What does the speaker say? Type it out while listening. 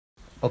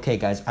Okay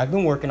guys, I've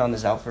been working on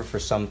this outfit for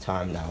some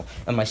time now,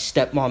 and my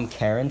stepmom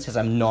Karen says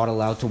I'm not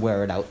allowed to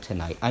wear it out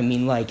tonight. I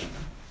mean, like,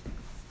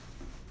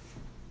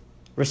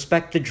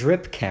 respect the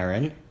drip,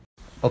 Karen.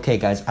 Okay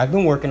guys, I've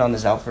been working on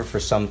this outfit for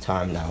some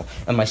time now,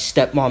 and my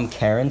stepmom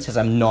Karen says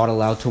I'm not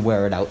allowed to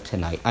wear it out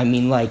tonight. I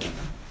mean, like,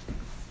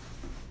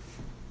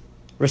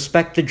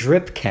 respect the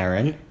drip,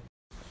 Karen.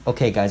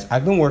 Okay guys,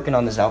 I've been working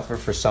on this outfit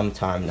for some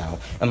time now,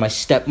 and my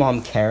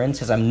stepmom Karen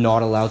says I'm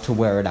not allowed to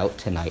wear it out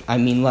tonight. I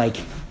mean, like,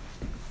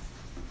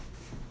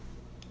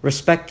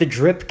 respect the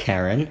drip,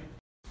 Karen.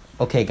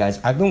 Okay guys,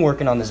 I've been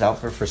working on this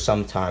outfit for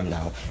some time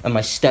now, and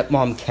my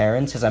stepmom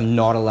Karen says I'm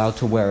not allowed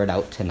to wear it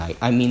out tonight.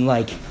 I mean,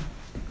 like,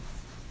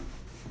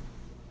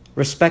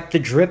 respect the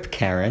drip,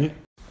 Karen.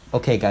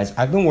 Okay guys,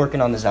 I've been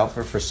working on this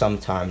outfit for some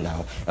time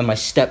now, and my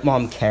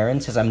stepmom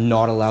Karen says I'm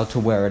not allowed to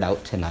wear it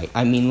out tonight.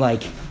 I mean,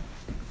 like,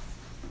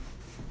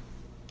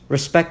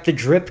 respect the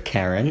drip,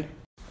 Karen.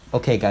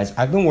 Okay guys,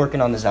 I've been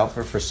working on this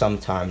outfit for some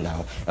time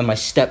now, and my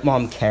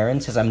stepmom Karen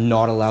says I'm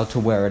not allowed to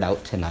wear it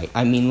out tonight.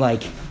 I mean,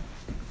 like,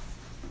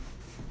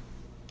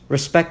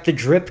 respect the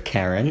drip,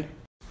 Karen.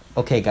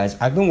 Okay guys,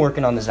 I've been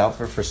working on this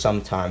outfit for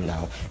some time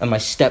now, and my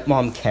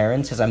stepmom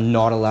Karen says I'm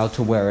not allowed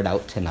to wear it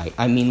out tonight.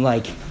 I mean,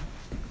 like,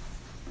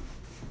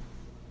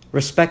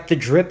 respect the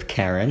drip,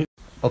 Karen.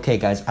 Okay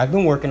guys, I've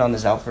been working on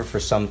this outfit for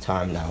some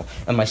time now,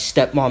 and my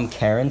stepmom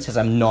Karen says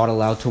I'm not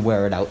allowed to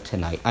wear it out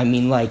tonight. I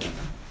mean, like,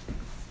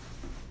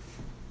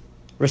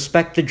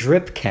 respect the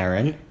drip,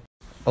 Karen.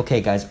 Okay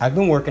guys, I've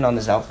been working on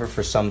this outfit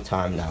for some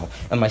time now,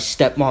 and my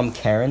stepmom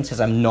Karen says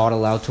I'm not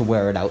allowed to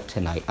wear it out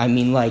tonight. I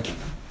mean, like,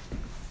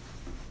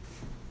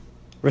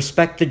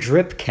 respect the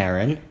drip,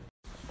 Karen.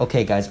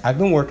 Okay guys, I've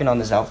been working on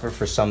this outfit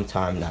for some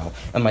time now,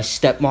 and my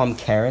stepmom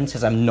Karen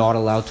says I'm not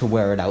allowed to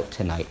wear it out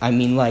tonight. I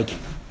mean, like,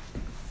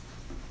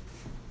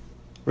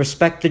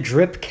 respect the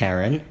drip,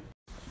 Karen.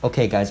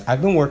 Okay guys,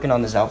 I've been working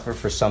on this outfit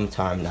for some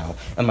time now,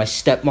 and my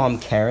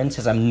stepmom Karen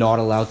says I'm not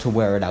allowed to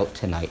wear it out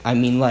tonight. I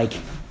mean, like,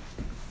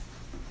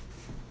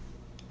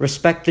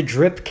 respect the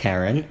drip,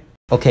 Karen.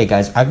 Okay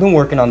guys, I've been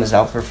working on this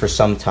outfit for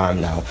some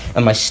time now,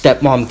 and my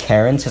stepmom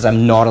Karen says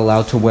I'm not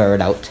allowed to wear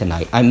it out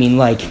tonight. I mean,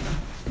 like,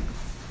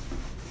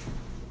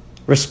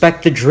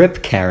 respect the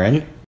drip,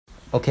 Karen.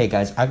 Okay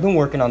guys, I've been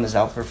working on this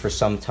outfit for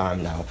some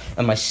time now,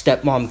 and my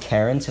stepmom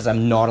Karen says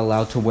I'm not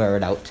allowed to wear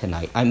it out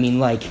tonight. I mean,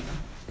 like,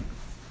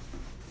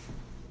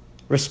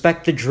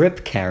 respect the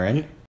drip,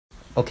 Karen.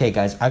 Okay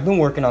guys, I've been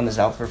working on this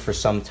outfit for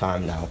some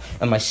time now,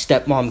 and my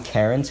stepmom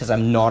Karen says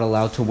I'm not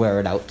allowed to wear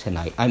it out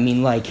tonight. I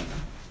mean, like,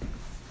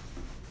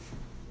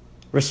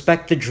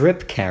 respect the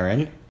drip,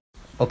 Karen.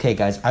 Okay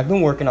guys, I've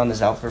been working on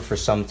this outfit for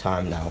some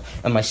time now,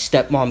 and my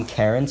stepmom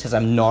Karen says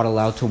I'm not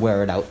allowed to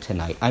wear it out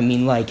tonight. I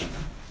mean, like,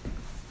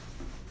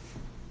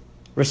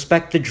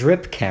 respect the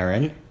drip,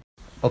 Karen.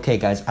 Okay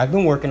guys, I've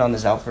been working on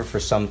this outfit for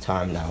some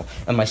time now,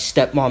 and my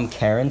stepmom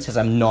Karen says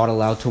I'm not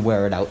allowed to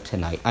wear it out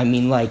tonight. I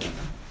mean, like,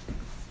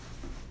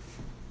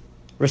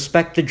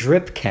 respect the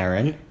drip,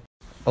 Karen.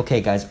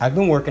 Okay guys, I've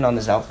been working on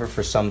this outfit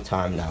for some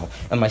time now,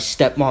 and my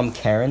stepmom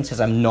Karen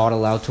says I'm not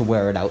allowed to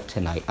wear it out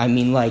tonight. I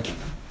mean, like,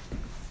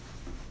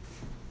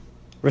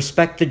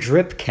 respect the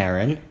drip,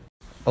 Karen.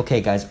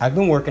 Okay guys, I've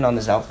been working on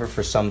this outfit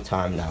for some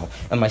time now,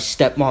 and my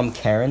stepmom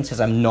Karen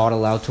says I'm not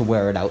allowed to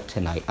wear it out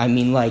tonight. I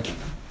mean, like,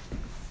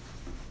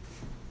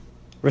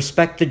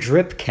 respect the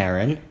drip,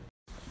 Karen.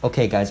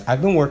 Okay guys,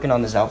 I've been working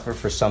on this outfit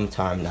for some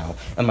time now,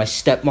 and my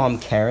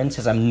stepmom Karen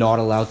says I'm not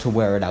allowed to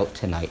wear it out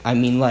tonight. I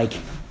mean, like,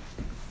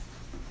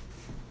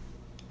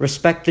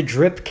 respect the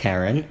drip,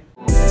 Karen.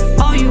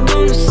 All you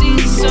gonna see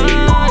is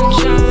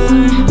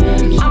sunshine.